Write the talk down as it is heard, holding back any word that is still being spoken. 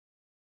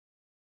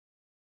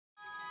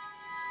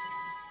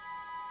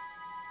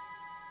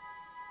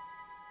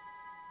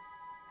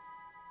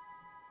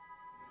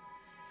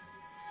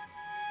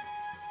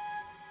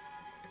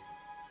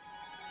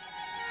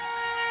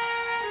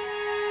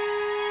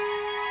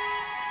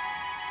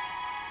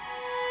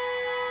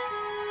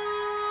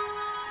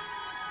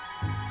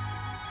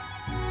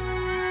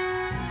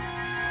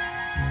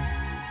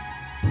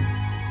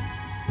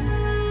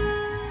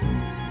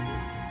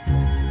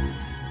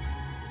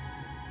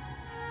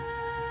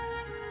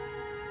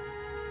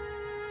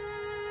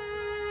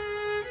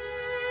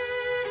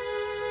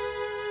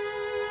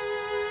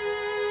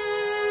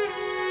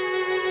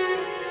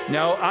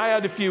Now, I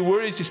had a few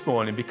worries this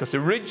morning because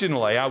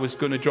originally I was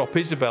going to drop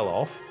Isabel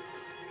off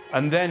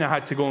and then I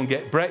had to go and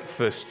get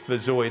breakfast for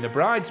Zoe and the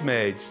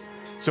bridesmaids.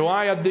 So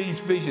I had these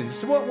visions. I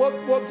said,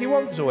 what do you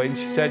want, Zoe? And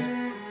she said,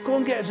 go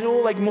and get us an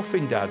all egg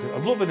muffin, Dad.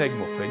 I'd love an egg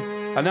muffin.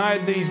 And I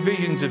had these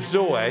visions of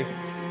Zoe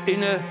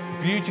in a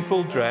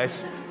beautiful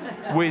dress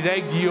with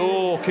egg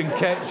yolk and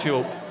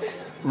ketchup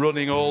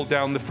running all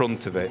down the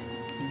front of it.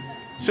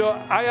 So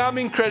I am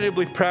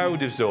incredibly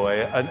proud of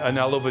Zoe and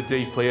I love her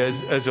deeply,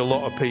 as a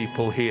lot of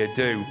people here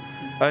do.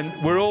 And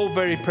we're all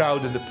very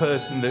proud of the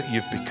person that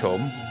you've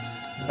become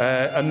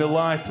and the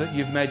life that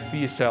you've made for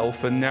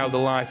yourself, and now the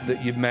life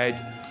that you've made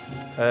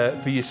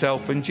for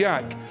yourself and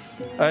Jack.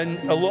 And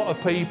a lot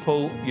of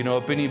people, you know,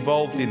 have been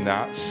involved in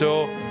that.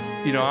 So,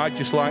 you know, I'd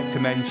just like to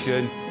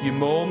mention your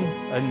mum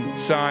and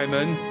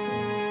Simon.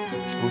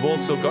 We've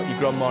also got your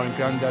grandma and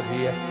granddad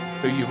here,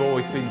 who you've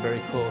always been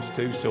very close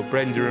to, so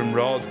Brenda and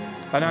Rod.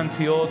 And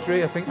Auntie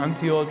Audrey, I think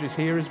Auntie Audrey's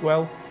here as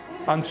well.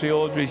 Auntie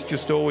Audrey's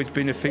just always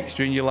been a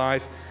fixture in your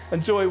life.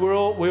 And Zoe, we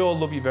all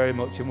love you very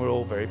much and we're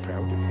all very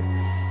proud of you.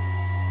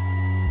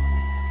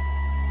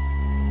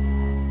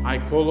 I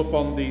call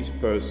upon these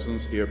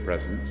persons here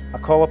present. I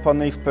call upon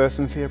these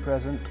persons here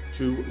present.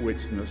 To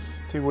witness.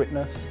 To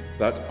witness.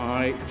 That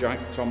I, Jack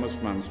Thomas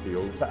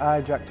Mansfield. That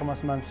I, Jack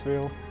Thomas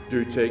Mansfield.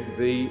 Do take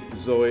thee,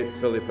 Zoe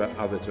Philippa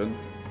Atherton.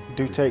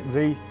 Do take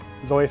thee,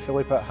 Zoe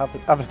Philippa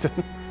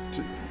Atherton.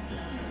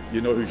 You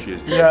know who she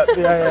is? Yeah,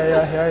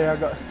 I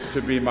got.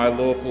 To be my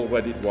lawful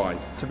wedded wife.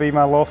 To be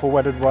my lawful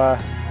wedded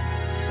wife.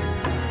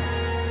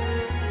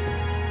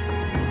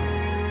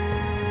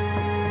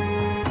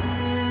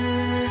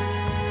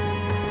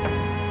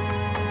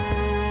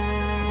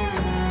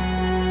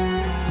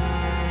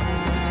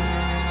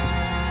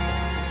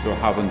 To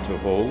have and to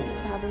hold.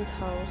 To have and to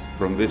hold.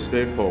 From this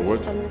day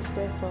forward. From this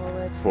day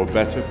forward. For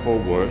better, for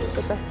worse.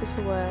 For better,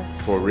 for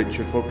worse. For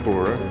richer, for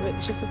poorer. For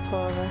richer, for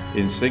poorer.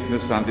 In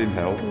sickness and in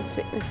health. In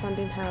sickness and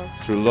in health.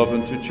 To love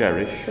and to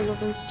cherish. To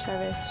love and to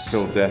cherish.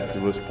 Till death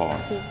do us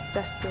part. Till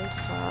death do us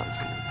part.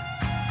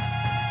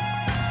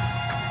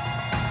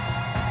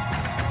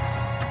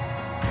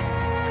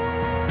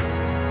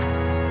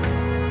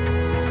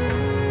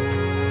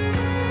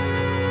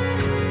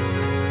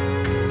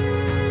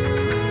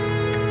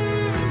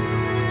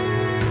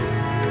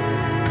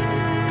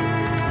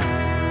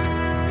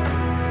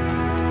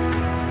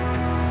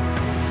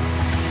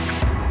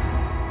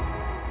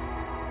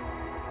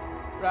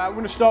 Right, I'm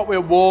going to start with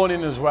a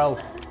warning as well,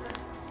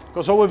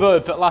 because all we've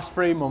heard for the last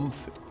 3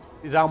 months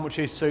is how much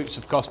his suits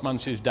have cost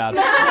Mancy's dad.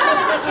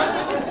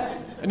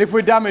 And if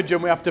we damage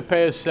them, we have to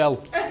pay a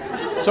sell.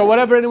 So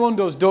whatever anyone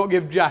does, don't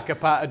give Jack a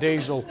part of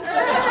diesel.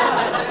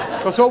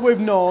 Because all we've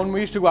known,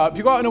 we used to go out, if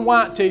you got in a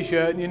white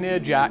t-shirt and you're near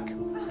Jack,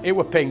 it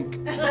were pink.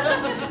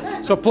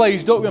 So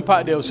please, don't give him a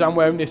part of diesel, so I'm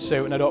wearing this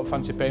suit and I don't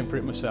fancy paying for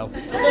it myself.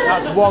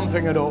 That's one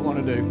thing I don't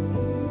want to do.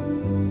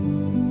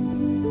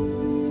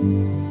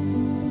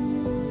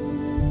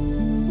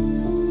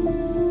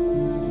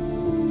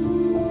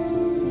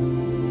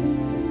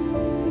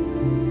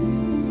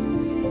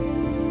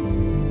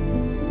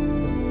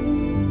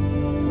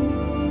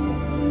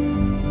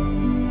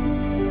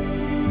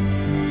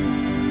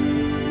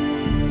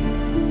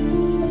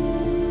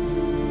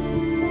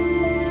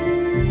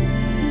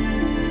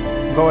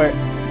 Zoe,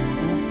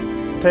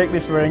 take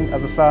this ring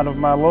as a sign of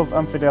my love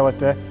and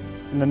fidelity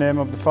in the name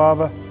of the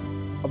Father,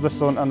 of the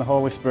Son and the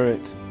Holy Spirit.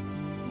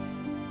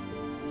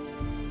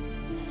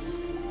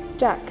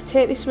 Jack,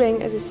 take this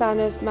ring as a sign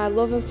of my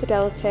love and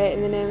fidelity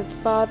in the name of the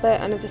Father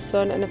and of the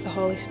Son and of the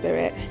Holy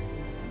Spirit.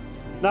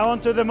 Now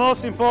on to the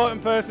most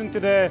important person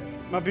today,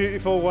 my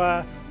beautiful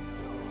wife.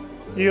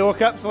 You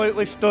look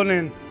absolutely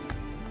stunning.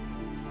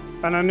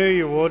 And I knew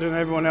you would, and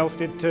everyone else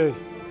did too.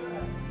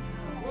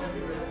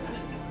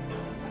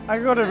 I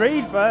got to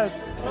read first.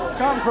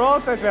 Can't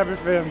process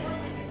everything.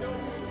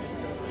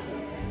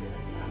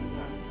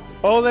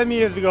 All them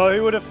years ago,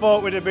 who would have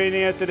thought we'd have been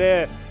here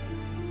today?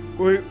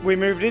 We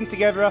moved in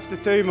together after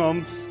 2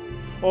 months.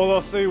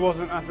 Although Sue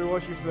wasn't happy,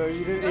 was she, Sue?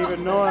 You didn't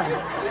even know her.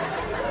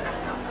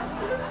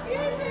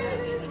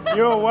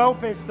 You were well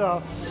pissed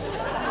off.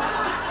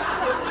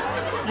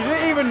 You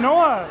didn't even know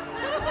her.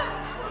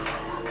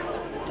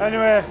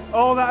 Anyway,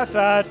 all that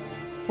aside,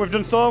 we've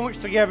done so much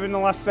together in the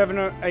last 7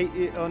 or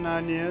 8 or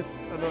 9 years.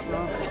 I don't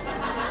know.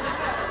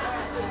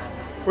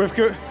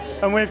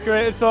 We've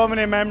created so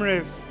many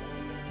memories.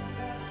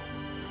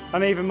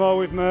 And even more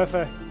with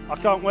Murphy. I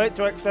can't wait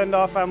to extend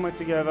our family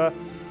together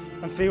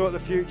and see what the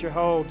future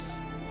holds.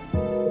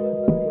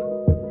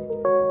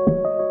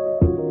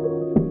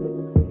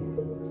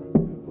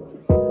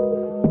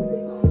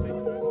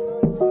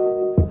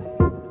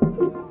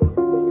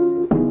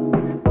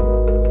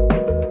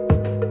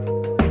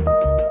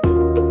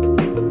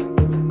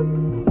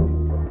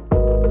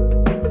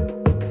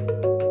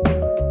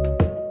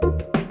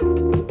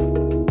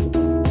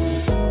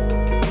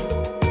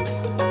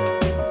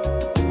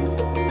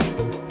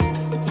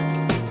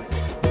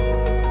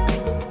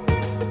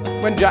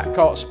 When Jack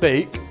can't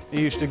speak,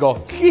 he used to go,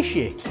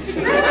 kishy,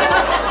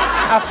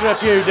 after a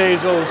few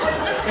diesels.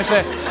 He'd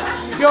say,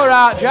 You're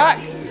right, Jack.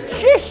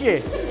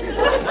 Shishi.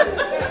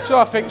 So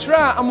I think,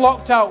 right, I'm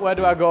locked out, where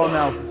do I go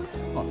now?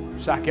 Oh,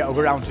 sack it, I'll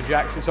go round to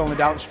Jack's, it's only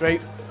down the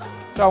street.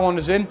 So I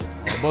wanders in,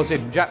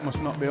 buzzing. Jack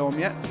must not be home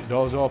yet.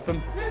 Door's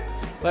open.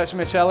 Lets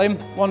me tell him,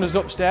 wanders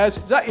upstairs.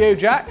 Is that you,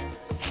 Jack?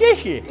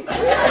 Shishi.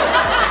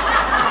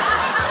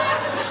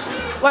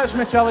 Lets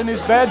me tell in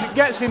his bed,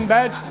 gets in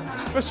bed.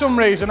 For some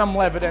reason, I'm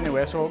levered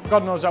anyway, so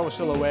God knows I was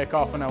still awake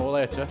half an hour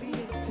later.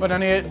 But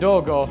then I hear the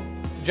door go.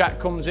 Jack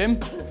comes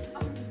in.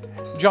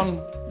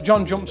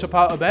 John jumps up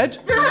out of bed.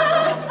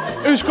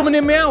 Who's coming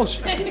in my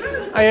house?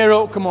 I hear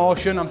a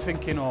commotion. I'm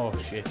thinking, oh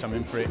shit, I'm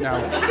in for it now.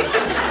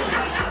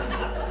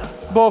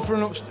 Both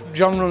run up.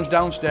 John runs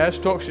downstairs,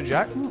 talks to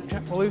Jack. Oh,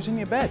 Jack, well, who's in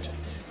your bed?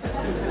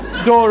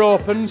 Door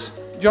opens.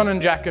 John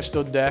and Jack are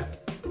stood there.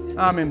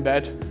 I'm in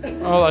bed.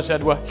 All I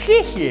said was,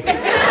 hee.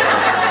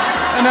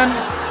 And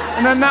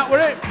then that were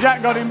it.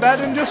 Jack got in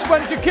bed and just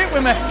went to kit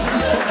with me.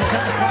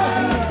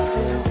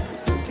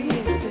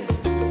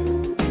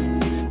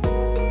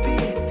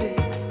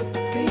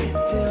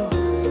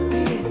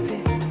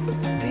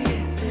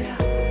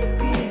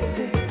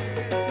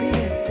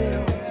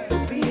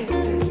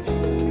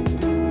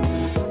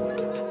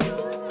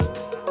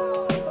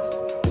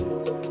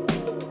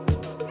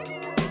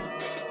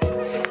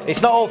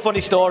 It's not all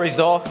funny stories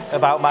though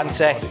about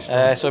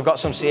Mansi, so we've got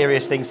some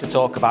serious things to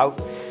talk about.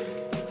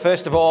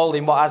 First of all,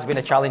 in what has been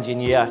a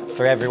challenging year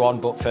for everyone,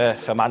 but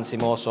for Mansi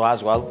more so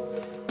as well,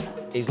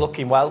 he's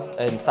looking well,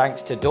 and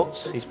thanks to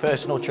Duts, his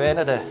personal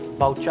trainer, the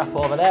bald chap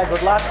over there,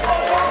 good lad.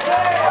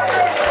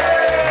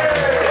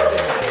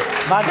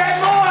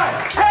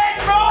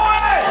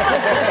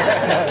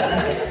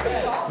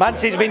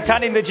 Mansi's been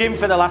tanning the gym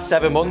for the last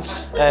 7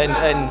 months,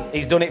 and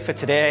he's done it for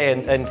today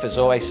and for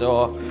Zoe,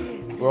 so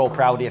we're all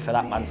proud of you for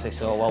that, Mansi,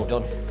 so well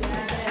done.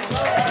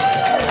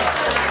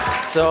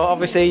 So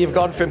obviously you've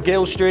gone from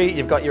Gill Street,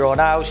 you've got your own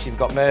house, you've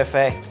got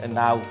Murphy, and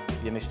now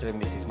you're Mr.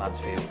 and Mrs.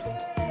 Mansfield.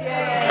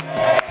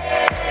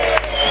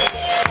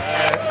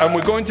 And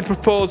we're going to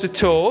propose a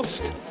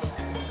toast,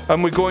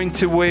 and we're going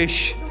to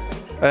wish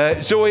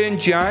Zoe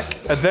and Jack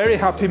a very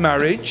happy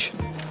marriage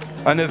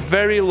and a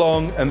very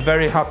long and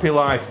very happy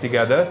life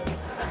together.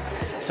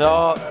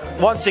 So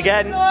once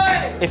again,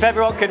 if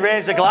everyone can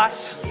raise a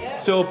glass.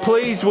 So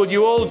please, would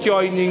you all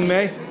joining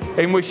me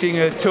in wishing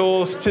a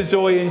toast to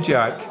Zoe and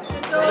Jack?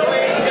 Zoe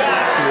and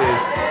Jack!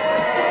 Cheers.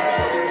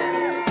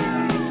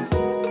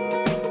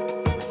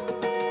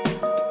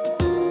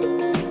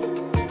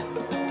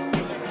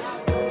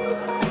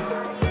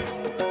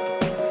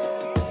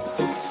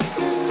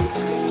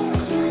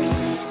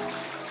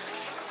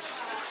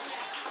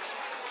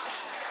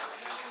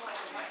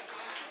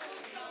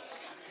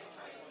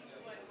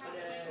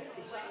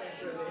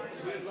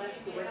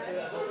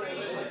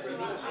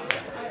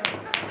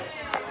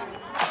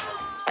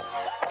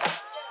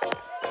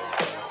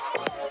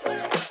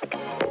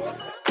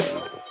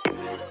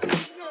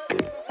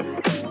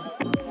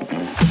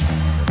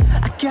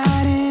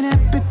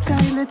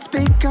 Let's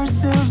bake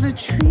ourselves a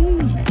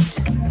treat.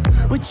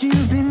 What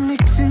you've been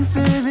mixing,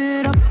 serve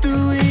it up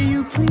the way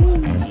you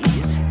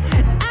please.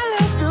 I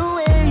love the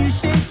way you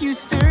shake, you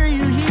stir,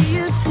 you heat,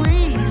 you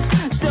squeeze.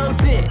 So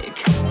thick,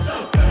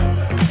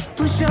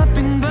 push up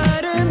and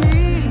butter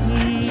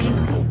me. So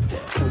poke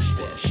that, push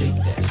that, shake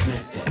that,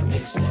 smack that,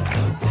 mix that,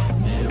 up that,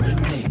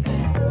 marinate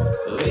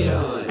that. We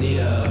don't need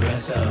a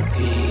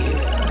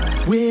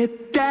recipe.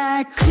 Whip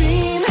that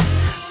cream,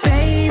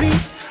 baby,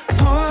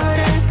 pour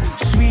that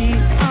sweet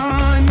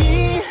on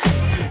me,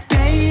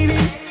 baby,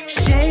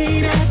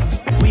 shade up.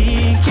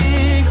 We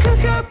can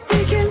cook up,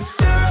 we can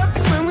stir up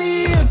when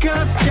we hook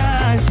up,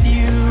 just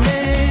you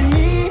and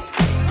me.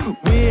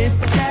 With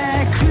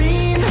that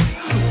cream,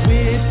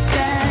 with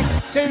that.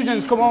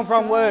 Susan's come home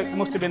from work. It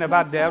must have been a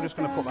bad day. I'm just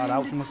going to put that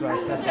out. She must have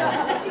had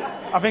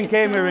a I think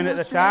Amy were in at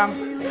the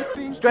time.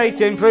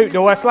 Straight in, fruit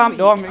door, slammed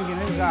door. I'm thinking,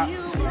 who's that?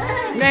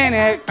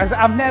 Nene,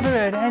 I've never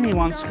heard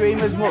anyone scream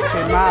as much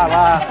in my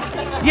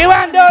life. You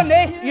ain't done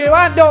this, you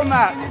ain't done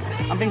that.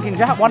 I'm thinking,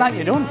 Jack, what ain't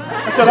you done?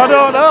 I said, I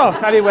don't know.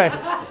 Anyway,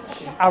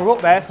 I was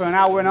up there for an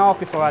hour and a half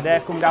before I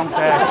dare come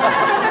downstairs.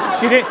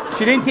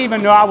 She didn't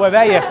even know I were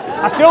there.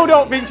 I still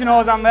don't think she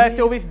knows I'm there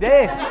till this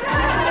day.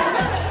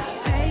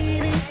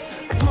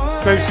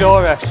 True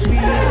story.